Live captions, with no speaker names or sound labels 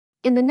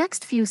In the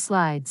next few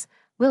slides,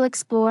 we'll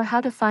explore how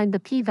to find the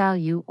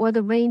p-value or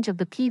the range of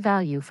the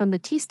p-value from the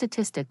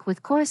t-statistic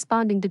with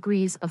corresponding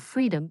degrees of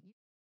freedom.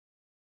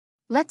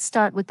 Let's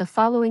start with the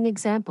following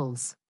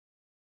examples.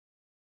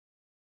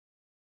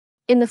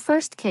 In the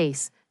first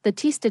case, the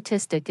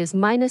t-statistic is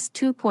minus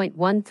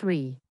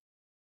 2.13.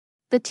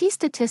 The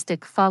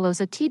t-statistic follows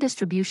a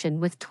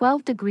t-distribution with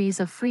 12 degrees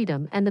of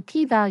freedom and the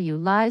p-value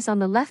lies on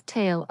the left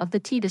tail of the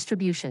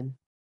t-distribution.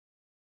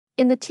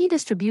 In the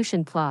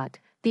t-distribution plot,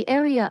 the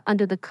area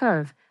under the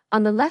curve,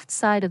 on the left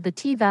side of the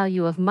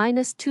t-value of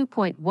minus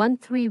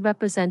 2.13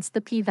 represents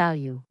the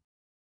p-value.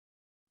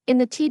 In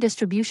the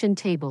t-distribution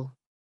table,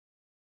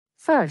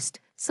 first,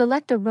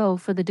 select a row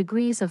for the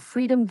degrees of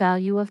freedom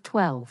value of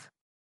 12.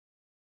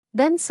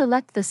 Then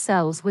select the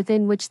cells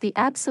within which the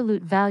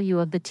absolute value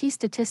of the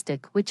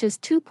t-statistic, which is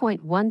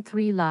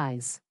 2.13,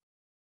 lies.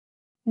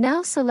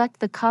 Now select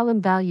the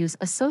column values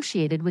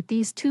associated with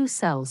these two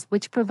cells,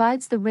 which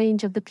provides the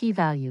range of the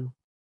p-value.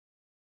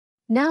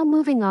 Now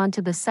moving on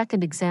to the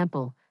second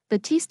example, the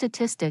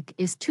t-statistic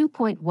is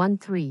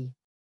 2.13.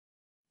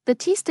 The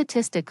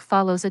t-statistic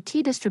follows a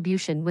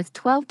t-distribution with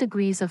 12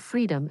 degrees of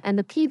freedom and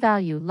the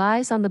p-value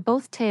lies on the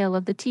both tail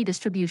of the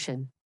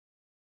t-distribution.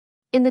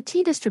 In the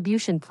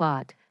t-distribution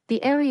plot,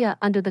 the area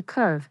under the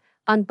curve,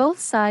 on both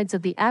sides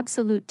of the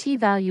absolute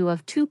t-value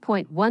of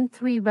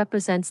 2.13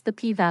 represents the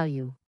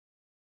p-value.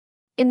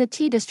 In the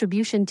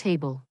t-distribution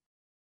table,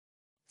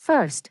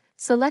 first,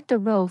 select a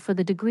row for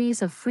the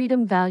degrees of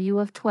freedom value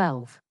of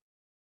 12.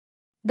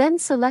 Then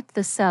select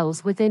the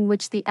cells within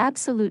which the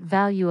absolute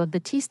value of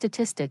the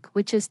t-statistic,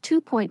 which is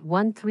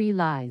 2.13,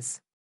 lies.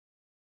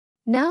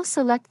 Now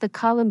select the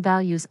column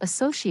values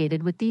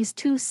associated with these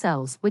two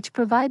cells, which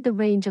provide the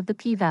range of the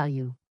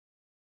p-value.